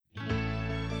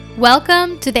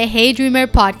Welcome to the Hey Dreamer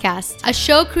podcast, a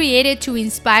show created to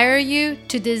inspire you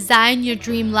to design your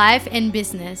dream life and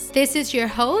business. This is your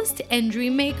host and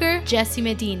dream maker, Jessie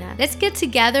Medina. Let's get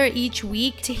together each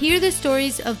week to hear the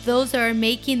stories of those that are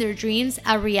making their dreams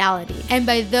a reality. And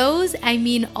by those, I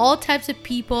mean all types of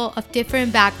people of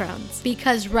different backgrounds,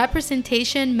 because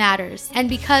representation matters. And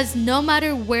because no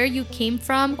matter where you came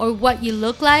from or what you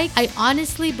look like, I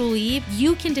honestly believe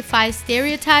you can defy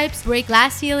stereotypes, break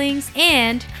glass ceilings,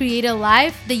 and create a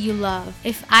life that you love.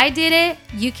 If I did it,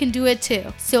 you can do it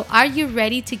too. So are you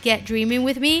ready to get dreaming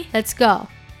with me? Let's go.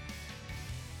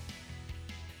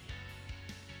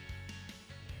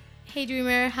 Hey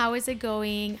dreamer, how is it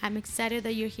going? I'm excited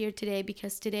that you're here today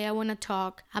because today I want to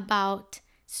talk about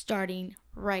starting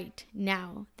right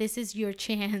now. This is your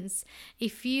chance.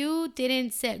 If you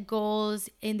didn't set goals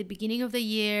in the beginning of the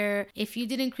year, if you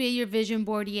didn't create your vision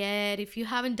board yet, if you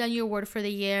haven't done your word for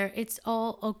the year, it's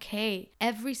all okay.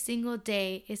 Every single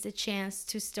day is a chance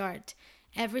to start.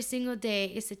 Every single day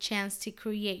is a chance to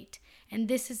create. And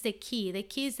this is the key. The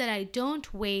key is that I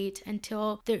don't wait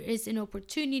until there is an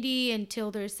opportunity,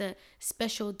 until there's a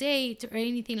special date or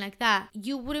anything like that.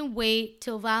 You wouldn't wait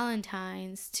till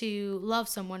Valentine's to love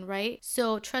someone, right?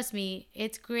 So trust me,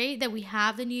 it's great that we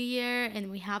have the new year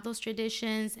and we have those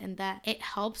traditions and that it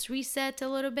helps reset a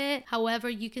little bit. However,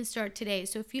 you can start today.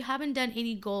 So if you haven't done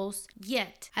any goals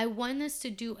yet, I want us to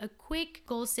do a quick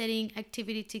goal setting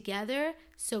activity together.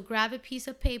 So grab a piece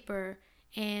of paper.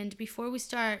 And before we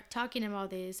start talking about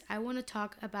this, I want to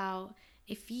talk about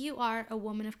if you are a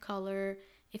woman of color,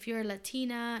 if you're a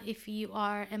Latina, if you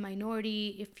are a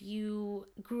minority, if you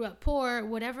grew up poor,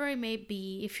 whatever it may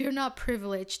be, if you're not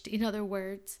privileged, in other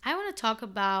words, I want to talk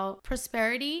about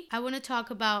prosperity. I want to talk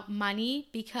about money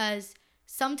because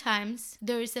sometimes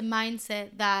there is a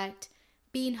mindset that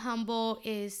being humble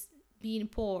is being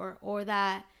poor, or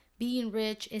that being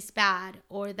rich is bad,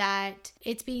 or that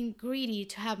it's being greedy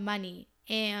to have money.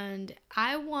 And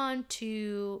I want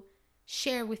to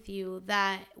share with you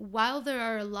that while there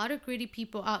are a lot of greedy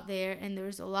people out there and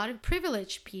there's a lot of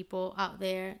privileged people out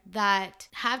there that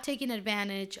have taken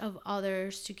advantage of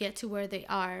others to get to where they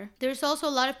are, there's also a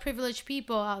lot of privileged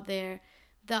people out there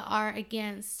that are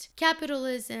against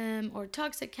capitalism or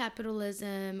toxic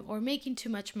capitalism or making too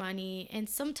much money. And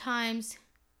sometimes,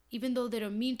 even though they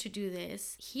don't mean to do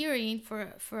this, hearing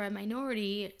for a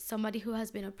minority, somebody who has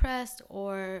been oppressed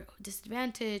or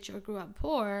disadvantaged or grew up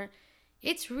poor,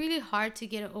 it's really hard to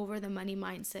get over the money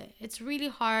mindset. It's really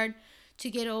hard to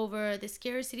get over the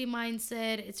scarcity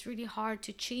mindset. It's really hard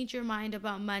to change your mind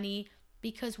about money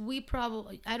because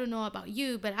I don't know about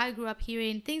you, but I grew up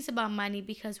hearing things about money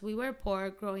because we were poor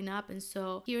growing up. And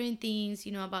so hearing things,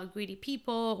 about greedy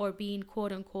people or being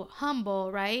quote unquote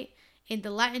humble, right? In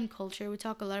the Latin culture, we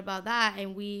talk a lot about that,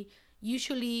 and we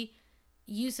usually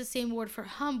use the same word for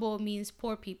humble means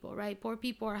poor people, right? Poor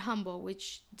people are humble,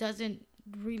 which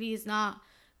is not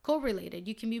correlated.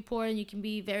 You can be poor and you can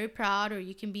be very proud, or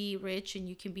you can be rich and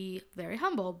you can be very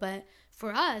humble. But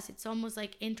for us, it's almost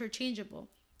like interchangeable.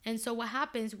 And so what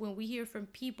happens when we hear from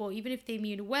people, even if they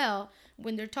mean well,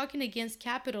 when they're talking against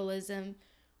capitalism,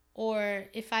 or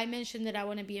if I mention that I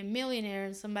want to be a millionaire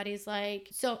and somebody's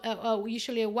like,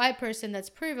 usually a white person that's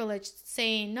privileged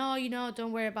saying, no,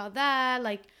 don't worry about that.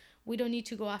 Like, we don't need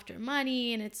to go after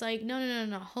money. And it's like,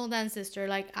 no. Hold on, sister.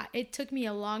 Like, it took me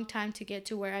a long time to get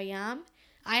to where I am.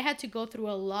 I had to go through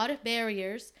a lot of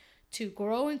barriers to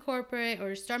grow in corporate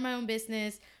or start my own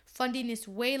business. Funding is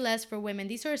way less for women.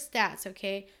 These are stats,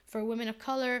 okay? For women of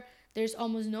color, there's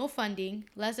almost no funding,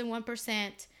 less than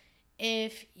 1%.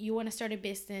 If you want to start a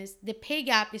business, the pay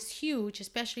gap is huge,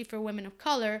 especially for women of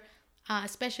color,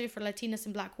 especially for Latinas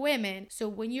and Black women. So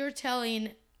when you're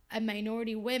telling a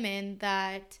minority women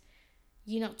that,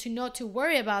 to not to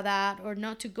worry about that or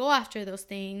not to go after those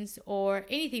things or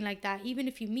anything like that, even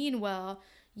if you mean well,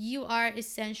 you are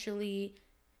essentially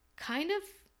kind of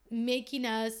making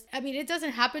us, it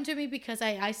doesn't happen to me because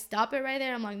I stop it right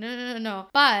there. I'm like, no.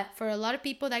 But for a lot of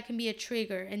people, that can be a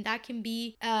trigger, and that can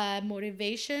be a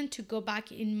motivation to go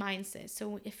back in mindset.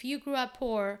 So if you grew up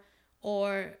poor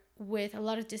or with a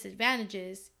lot of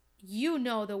disadvantages, you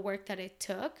know the work that it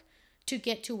took to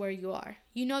get to where you are.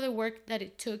 You know the work that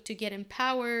it took to get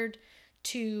empowered,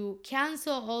 to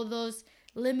cancel all those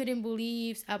limiting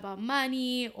beliefs about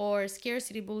money or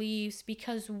scarcity beliefs,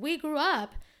 because we grew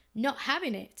up not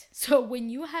having it. So when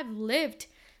you have lived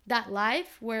that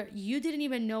life where you didn't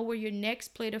even know where your next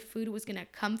plate of food was gonna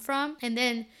come from, and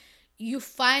then you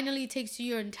finally takes you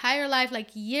your entire life, like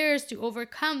years, to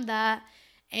overcome that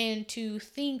and to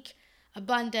think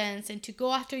abundance and to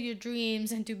go after your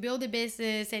dreams and to build a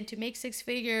business and to make six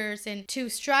figures and to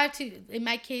strive to, in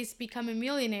my case, become a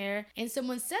millionaire, and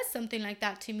someone says something like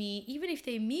that to me, even if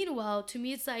they mean well, to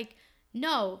me it's like,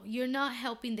 no, you're not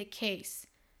helping the case.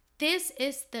 This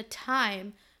is the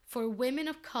time for women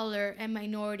of color and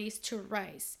minorities to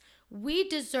rise. We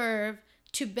deserve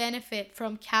to benefit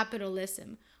from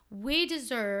capitalism. We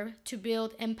deserve to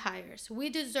build empires. We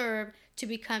deserve to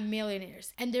become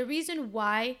millionaires. And the reason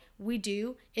why we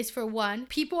do is, for one,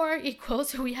 people are equal,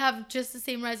 so we have just the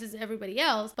same rights as everybody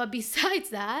else. But besides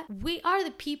that, we are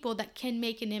the people that can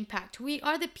make an impact. We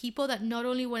are the people that not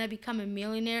only want to become a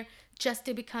millionaire just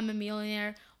to become a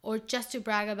millionaire or just to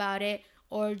brag about it,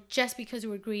 or just because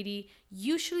we're greedy.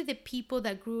 Usually the people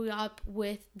that grew up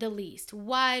with the least,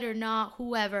 white or not,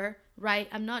 whoever, right?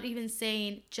 I'm not even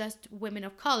saying just women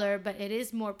of color, but it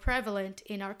is more prevalent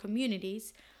in our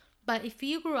communities. But if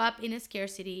you grew up in a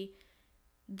scarcity,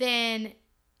 then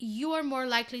you are more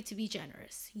likely to be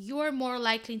generous. You are more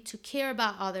likely to care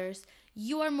about others.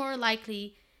 You are more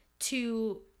likely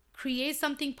to create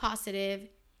something positive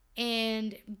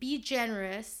and be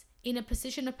generous in a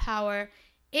position of power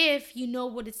if you know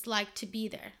what it's like to be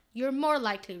there. You're more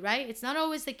likely, right? It's not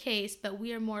always the case, but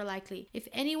we are more likely. If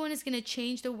anyone is going to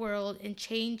change the world and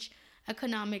change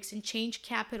economics and change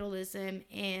capitalism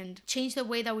and change the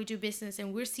way that we do business,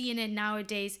 and we're seeing it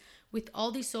nowadays with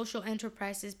all these social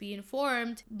enterprises being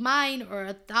formed, mine or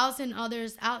 1,000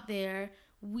 others out there,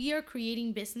 we are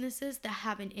creating businesses that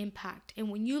have an impact. And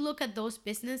when you look at those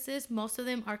businesses, most of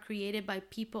them are created by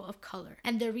people of color.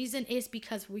 And the reason is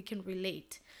because we can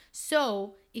relate.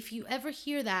 So if you ever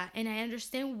hear that, and I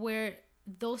understand where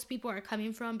those people are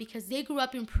coming from, because they grew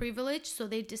up in privilege, so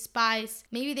they despise,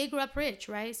 maybe they grew up rich,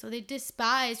 right? So they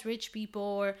despise rich people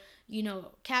or,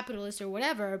 capitalists or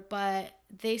whatever, but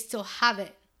they still have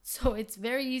it. So it's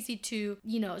very easy to,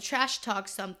 trash talk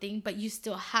something, but you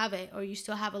still have it, or you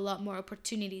still have a lot more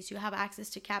opportunities. You have access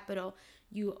to capital,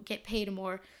 you get paid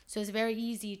more. So it's very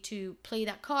easy to play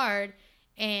that card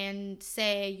and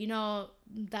say,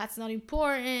 that's not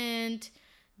important,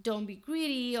 don't be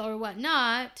greedy or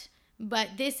whatnot. But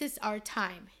this is our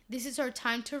time. This is our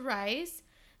time to rise.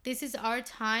 This is our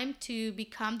time to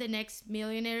become the next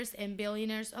millionaires and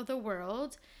billionaires of the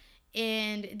world.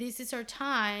 And this is our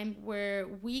time where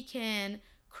we can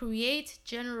create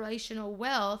generational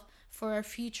wealth for our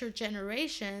future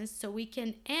generations, so we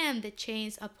can end the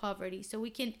chains of poverty, so we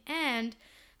can end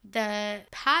the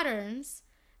patterns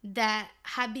that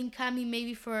have been coming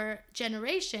maybe for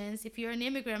generations. If you're an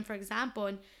immigrant, for example,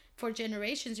 and for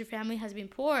generations your family has been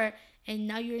poor, and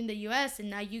now you're in the US and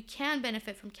now you can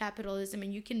benefit from capitalism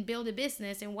and you can build a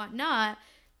business and whatnot,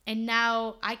 and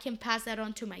now I can pass that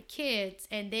on to my kids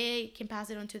and they can pass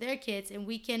it on to their kids, and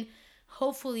we can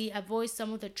hopefully avoid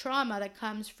some of the trauma that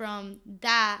comes from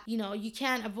that. You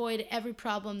can't avoid every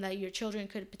problem that your children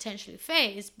could potentially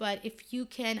face, but if you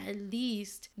can at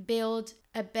least build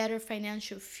a better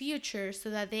financial future so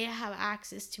that they have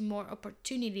access to more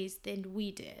opportunities than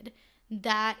we did,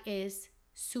 that is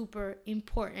super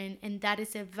important, and that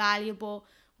is a valuable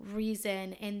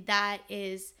reason, and that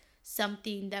is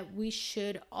something that we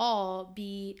should all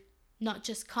be not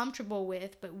just comfortable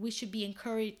with, but we should be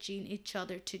encouraging each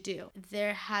other to do.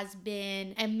 There has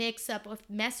been a mix-up of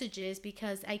messages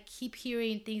because I keep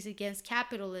hearing things against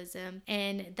capitalism,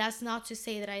 and that's not to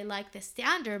say that I like the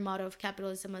standard model of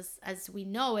capitalism as we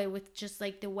know it, with just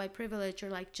like the white privilege,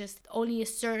 or like just only a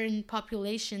certain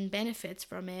population benefits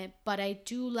from it. But I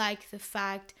do like the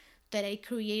fact that it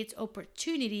creates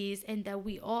opportunities and that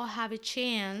we all have a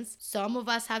chance. Some of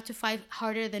us have to fight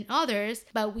harder than others,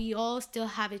 but we all still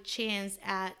have a chance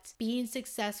at being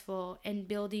successful and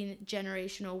building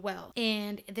generational wealth.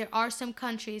 And there are some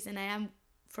countries, and I am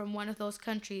from one of those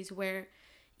countries, where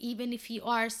even if you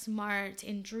are smart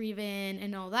and driven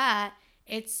and all that,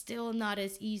 it's still not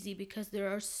as easy because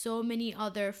there are so many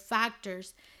other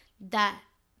factors that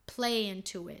play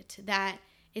into it, that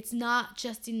it's not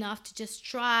just enough to just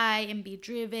try and be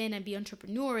driven and be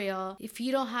entrepreneurial. If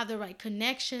you don't have the right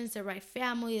connections, the right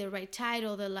family, the right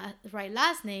title, the right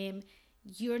last name,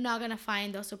 you're not going to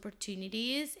find those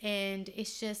opportunities. And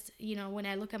it's just, when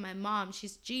I look at my mom,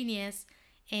 she's genius.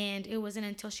 And it wasn't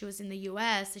until she was in the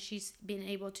US that she's been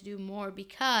able to do more,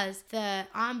 because the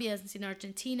ambience in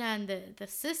Argentina and the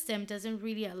system doesn't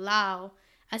really allow,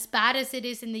 as bad as it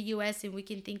is in the US, and we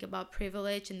can think about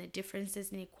privilege and the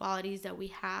differences and inequalities that we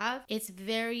have, it's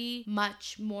very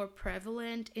much more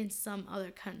prevalent in some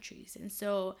other countries. And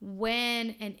so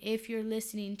when and if you're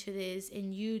listening to this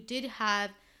and you did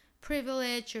have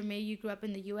privilege, or maybe you grew up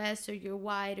in the US, or you're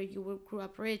white, or you grew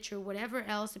up rich, or whatever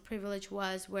else the privilege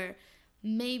was, where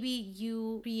maybe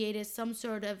you created some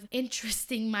sort of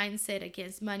interesting mindset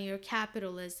against money or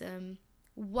capitalism.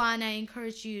 One, I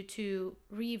encourage you to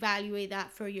reevaluate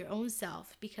that for your own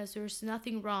self, because there's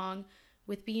nothing wrong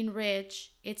with being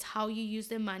rich. It's how you use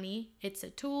the money. It's a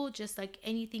tool just like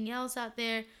anything else out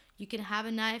there. You can have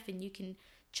a knife and you can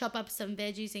chop up some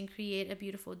veggies and create a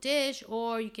beautiful dish,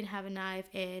 or you can have a knife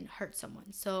and hurt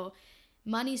someone. So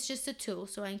money is just a tool.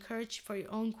 So I encourage for your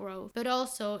own growth. But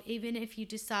also, even if you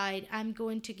decide I'm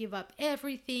going to give up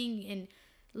everything and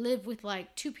live with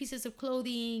like 2 pieces of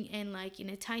clothing and like in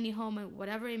a tiny home and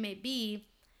whatever it may be,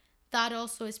 that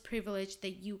also is privilege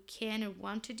that you can and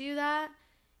want to do that.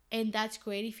 And that's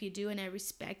great if you do, and I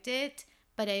respect it.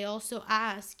 But I also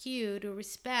ask you to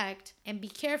respect and be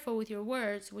careful with your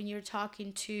words when you're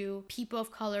talking to people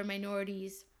of color,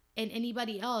 minorities, and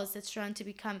anybody else that's trying to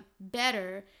become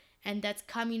better, and that's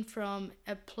coming from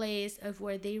a place of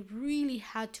where they really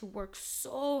had to work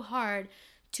so hard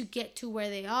to get to where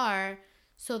they are.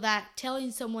 So that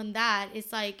telling someone that,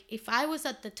 it's like if I was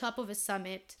at the top of a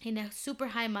summit in a super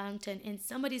high mountain and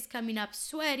somebody's coming up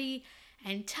sweaty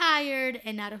and tired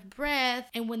and out of breath,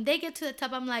 and when they get to the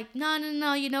top, I'm like, no,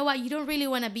 you know what? You don't really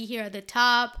want to be here at the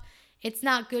top. It's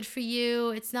not good for you.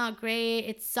 It's not great.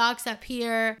 It sucks up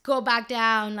here. Go back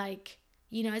down. Like,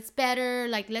 it's better.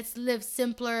 Like, let's live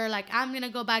simpler. Like, I'm going to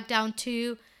go back down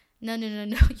too. No.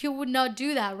 You would not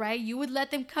do that, right? You would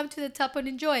let them come to the top and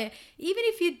enjoy it. Even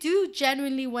if you do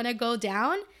genuinely want to go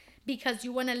down because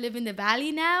you want to live in the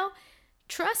valley now,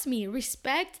 trust me,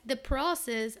 respect the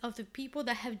process of the people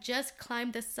that have just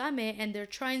climbed the summit and they're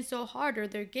trying so hard or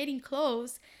they're getting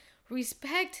close.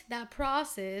 Respect that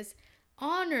process,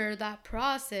 honor that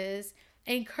process,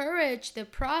 encourage the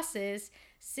process.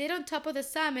 Sit on top of the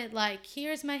summit like,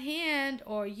 here's my hand,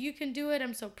 or you can do it,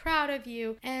 I'm so proud of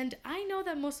you. And I know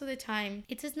that most of the time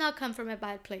it does not come from a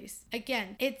bad place.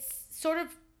 Again, it's sort of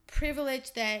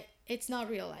privilege that it's not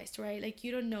realized, right? Like,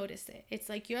 you don't notice it. It's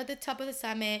like you're at the top of the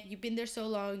summit, you've been there so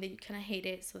long that you kind of hate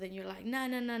it. So then you're like,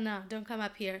 no, don't come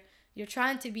up here. You're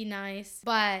trying to be nice,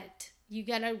 but you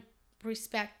gotta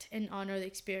respect and honor the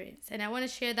experience. And I want to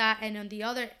share that. And on the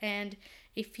other end,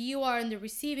 if you are on the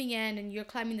receiving end and you're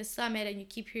climbing the summit and you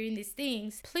keep hearing these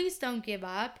things, please don't give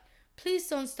up. Please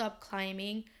don't stop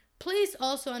climbing. Please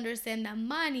also understand that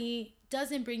money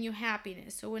doesn't bring you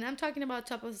happiness. So when I'm talking about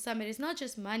top of the summit, it's not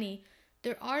just money.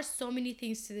 There are so many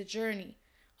things to the journey.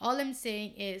 All I'm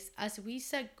saying is, as we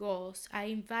set goals, I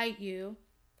invite you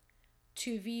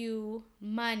to view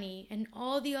money and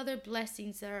all the other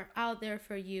blessings that are out there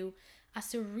for you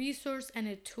as a resource and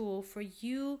a tool for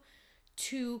you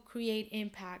to create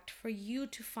impact, for you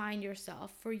to find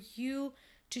yourself, for you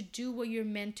to do what you're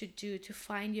meant to do, to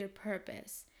find your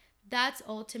purpose. That's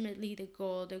ultimately the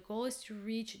goal. The goal is to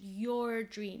reach your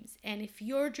dreams. And if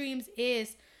your dreams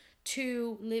is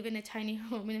to live in a tiny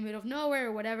home in the middle of nowhere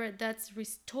or whatever, that's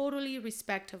totally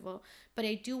respectable. But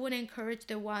I do want to encourage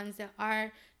the ones that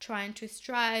are trying to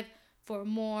strive for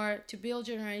more, to build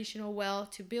generational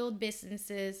wealth, to build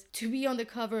businesses, to be on the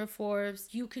cover of Forbes.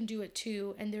 You can do it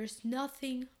too, and there's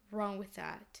nothing wrong with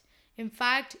that. In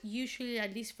fact, usually,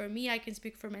 at least for me, I can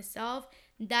speak for myself,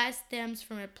 that stems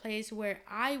from a place where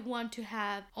I want to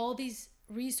have all these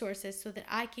resources so that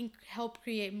I can help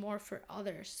create more for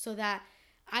others, so that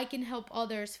I can help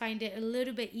others find it a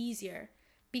little bit easier,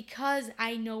 because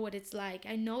I know what it's like.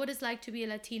 I know what it's like to be a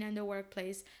Latina in the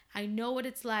workplace. I know what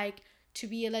it's like to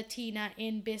be a Latina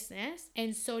in business.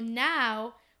 And so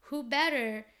now, who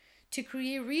better to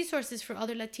create resources for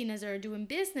other Latinas that are doing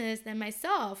business than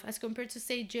myself, as compared to,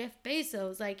 say, Jeff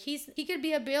Bezos. Like, he could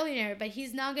be a billionaire, but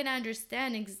he's not going to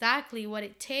understand exactly what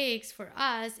it takes for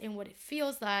us and what it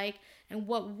feels like and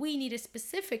what we need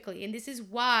specifically. And this is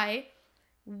why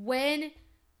when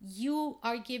you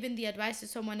are giving the advice to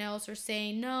someone else or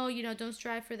saying, no, don't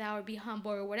strive for that or be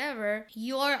humble or whatever,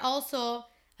 you are also,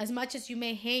 as much as you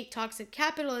may hate toxic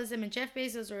capitalism and Jeff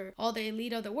Bezos or all the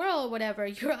elite of the world or whatever,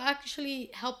 you're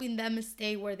actually helping them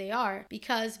stay where they are.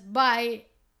 Because by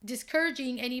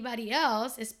discouraging anybody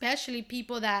else, especially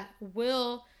people that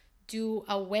will do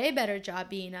a way better job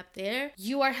being up there,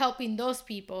 you are helping those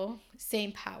people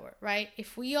same power, right?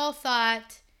 If we all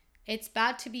thought it's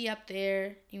bad to be up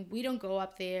there and we don't go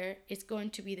up there, it's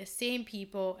going to be the same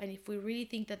people. And if we really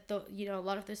think that a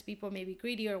lot of those people may be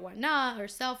greedy or whatnot, or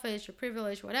selfish or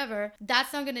privileged, whatever,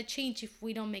 that's not going to change if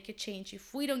we don't make a change,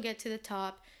 if we don't get to the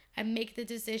top and make the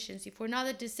decisions. If we're not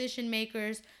the decision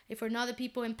makers, if we're not the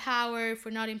people in power, if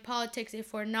we're not in politics,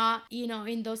 if we're not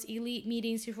in those elite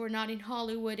meetings, if we're not in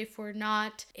Hollywood, if we're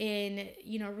not in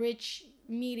rich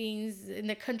meetings in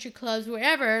the country clubs,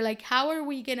 wherever, like, how are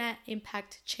we gonna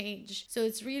impact change? So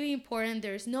it's really important.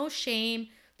 There's no shame,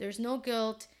 There's no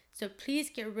guilt. So please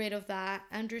get rid of that.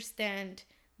 Understand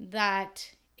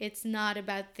that it's not a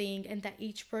bad thing and that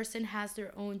each person has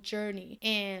their own journey.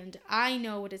 And I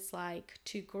know what it's like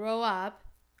to grow up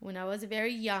when I was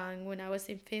very young, when I was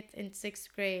in 5th and 6th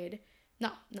grade. No,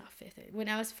 not 5th. When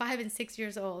I was 5 and 6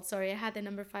 years old. Sorry, I had the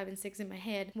number 5 and 6 in my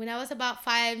head. When I was about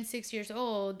 5 and 6 years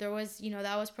old, there was,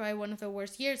 that was probably one of the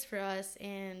worst years for us.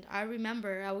 And I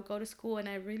remember I would go to school and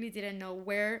I really didn't know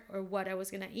where or what I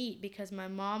was going to eat because my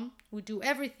mom would do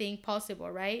everything possible,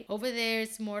 right? Over there,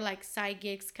 it's more like side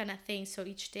gigs kind of thing. So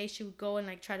each day she would go and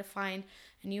like try to find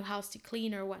a new house to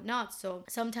clean or whatnot. So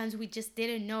sometimes we just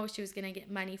didn't know she was going to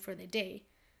get money for the day.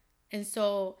 And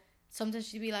so sometimes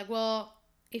she'd be like, well,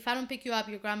 if I don't pick you up,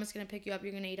 your grandma's going to pick you up.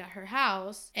 You're going to eat at her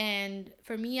house. And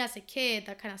for me as a kid,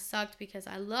 that kind of sucked because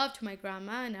I loved my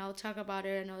grandma and I'll talk about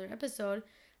it in another episode.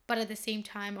 But at the same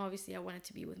time, obviously, I wanted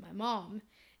to be with my mom.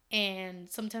 And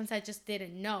sometimes I just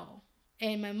didn't know.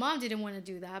 And my mom didn't want to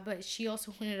do that, but she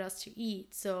also wanted us to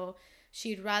eat. So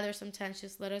she'd rather sometimes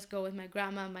just let us go with my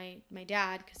grandma and my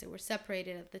dad because they were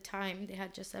separated at the time. They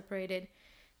had just separated,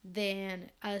 than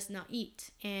us not eat.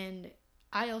 And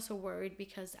I also worried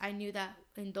because I knew that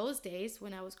in those days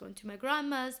when I was going to my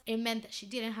grandma's, it meant that she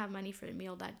didn't have money for a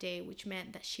meal that day, which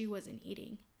meant that she wasn't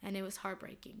eating, and it was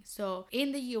heartbreaking. So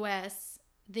in the US,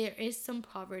 there is some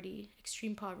poverty,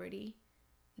 extreme poverty.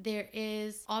 There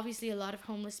is obviously a lot of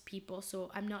homeless people, so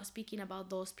I'm not speaking about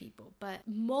those people, but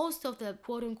most of the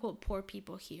quote unquote poor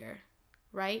people here,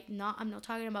 right? I'm not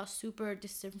talking about super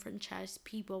disenfranchised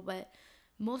people, but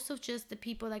most of just the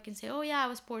people that can say, oh yeah, I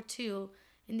was poor too.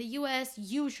 In the US,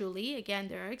 usually, again,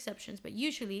 there are exceptions, but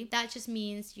usually that just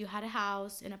means you had a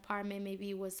house, an apartment,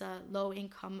 maybe it was a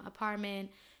low-income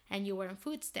apartment, and you were on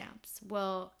food stamps.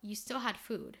 Well, you still had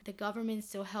food. The government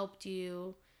still helped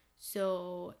you.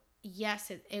 So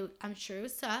yes, I'm sure it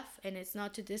was tough, and it's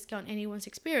not to discount anyone's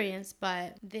experience,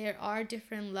 but there are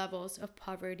different levels of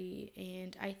poverty,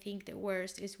 and I think the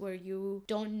worst is where you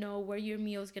don't know where your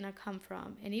meal is gonna come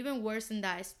from. And even worse than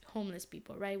that is homeless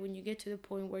people, right? When you get to the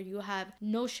point where you have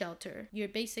no shelter, your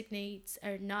basic needs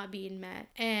are not being met.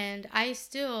 And I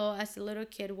still, as a little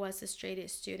kid, was a straight A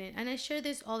student, and I share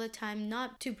this all the time,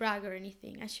 not to brag or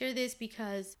anything. I share this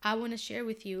because I want to share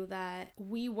with you that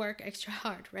we work extra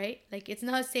hard, right? Like, it's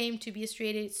not the same to be a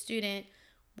straight A student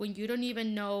when you don't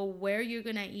even know where you're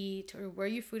gonna eat or where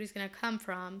your food is gonna come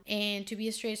from, and to be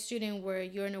a straight student where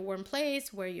you're in a warm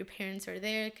place where your parents are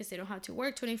there because they don't have to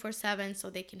work 24/7, so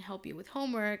they can help you with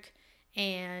homework,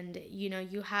 and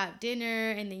you have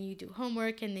dinner and then you do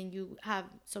homework and then you have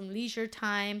some leisure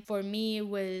time. For me, it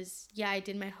was, I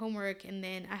did my homework and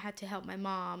then I had to help my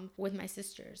mom with my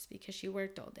sisters because she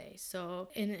worked all day. So,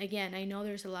 and again, I know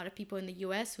there's a lot of people in the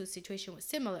US whose situation was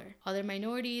similar, other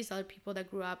minorities, other people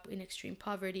that grew up in extreme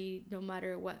poverty, no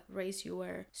matter what race you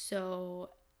were. So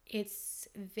it's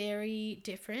very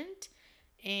different,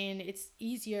 and it's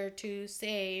easier to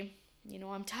say,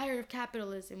 I'm tired of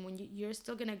capitalism when you're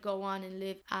still gonna go on and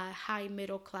live a high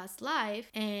middle class life,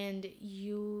 and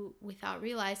you, without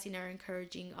realizing, are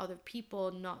encouraging other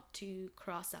people not to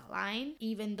cross that line,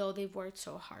 even though they've worked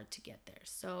so hard to get there.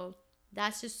 So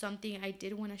that's just something I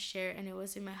did want to share, and it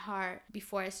was in my heart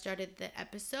before I started the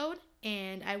episode,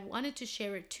 and I wanted to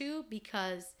share it too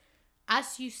because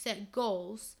as you set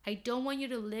goals, I don't want you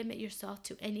to limit yourself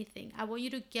to anything. I want you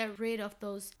to get rid of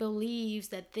those beliefs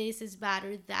that this is bad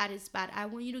or that is bad. I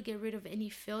want you to get rid of any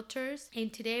filters.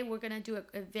 And today we're going to do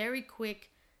a very quick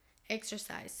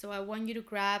exercise. So I want you to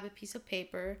grab a piece of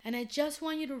paper, and I just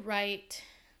want you to write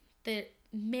the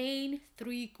main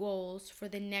 3 goals for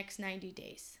the next 90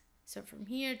 days. So from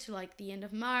here to like the end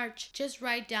of March, just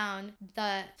write down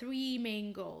the 3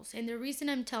 main goals. And the reason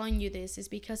I'm telling you this is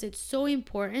because it's so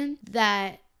important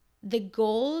that the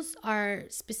goals are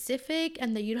specific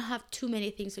and that you don't have too many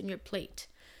things on your plate.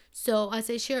 So as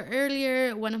I shared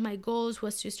earlier, one of my goals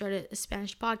was to start a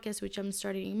Spanish podcast, which I'm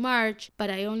starting in March, but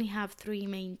I only have 3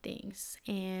 main things,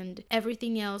 and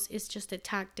everything else is just a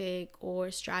tactic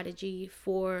or strategy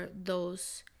for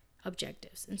those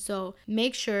objectives. And so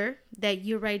make sure that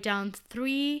you write down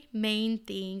 3 main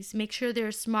things. Make sure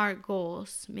they're SMART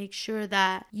goals. Make sure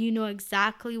that you know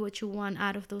exactly what you want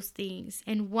out of those things.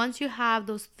 And once you have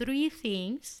those 3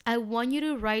 things, I want you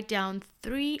to write down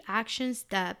 3 action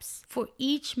steps for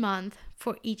each month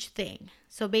for each thing.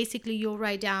 So basically you'll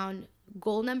write down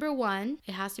goal number 1.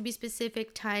 It has to be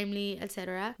specific, timely,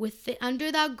 etc.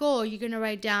 Under that goal, you're going to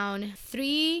write down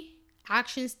 3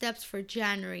 action steps for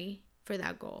January for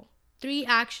that goal, 3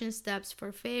 action steps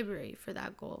for February for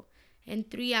that goal, and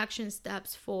 3 action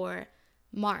steps for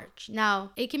March.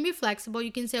 Now, it can be flexible.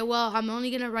 You can say, well, I'm only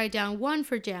going to write down 1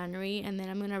 for January, and then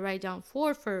I'm going to write down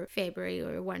 4 for February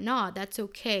or whatnot. That's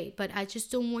okay. But I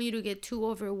just don't want you to get too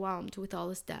overwhelmed with all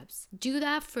the steps. Do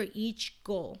that for each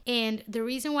goal. And the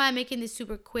reason why I'm making this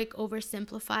super quick,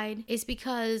 oversimplified, is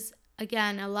because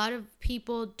again, a lot of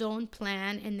people don't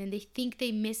plan, and then they think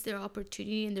they miss their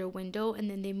opportunity in their window, and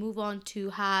then they move on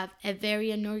to have a very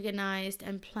unorganized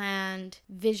and planned,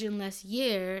 visionless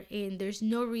year. And there's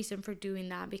no reason for doing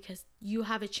that because you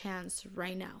have a chance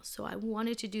right now. So I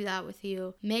wanted to do that with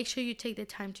you. Make sure you take the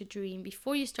time to dream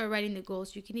before you start writing the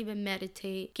goals. You can even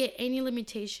meditate. Get any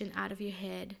limitation out of your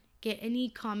head. Get any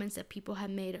comments that people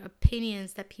have made,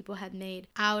 opinions that people have made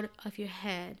out of your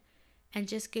head, and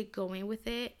just get going with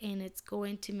it. And it's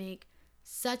going to make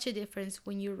such a difference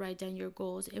when you write down your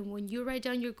goals. And when you write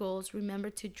down your goals, remember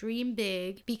to dream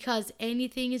big, because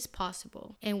anything is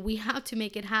possible and we have to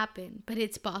make it happen, but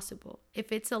it's possible.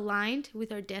 If it's aligned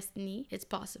with our destiny, it's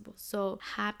possible. So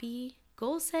happy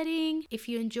goal setting. If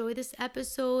you enjoy this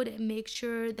episode, make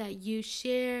sure that you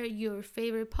share your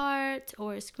favorite part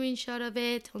or a screenshot of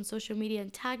it on social media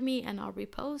and tag me, and I'll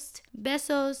repost.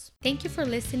 Besos. Thank you for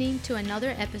listening to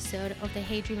another episode of the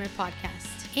Hey Dreamer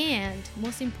podcast. And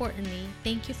most importantly,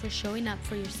 thank you for showing up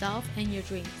for yourself and your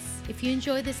dreams. If you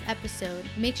enjoyed this episode,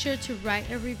 make sure to write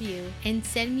a review and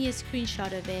send me a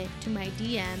screenshot of it to my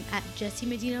DM at Jessie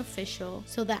Medina Official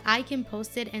so that I can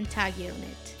post it and tag you on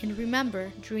it. And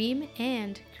remember, dream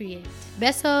and create.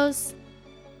 Besos!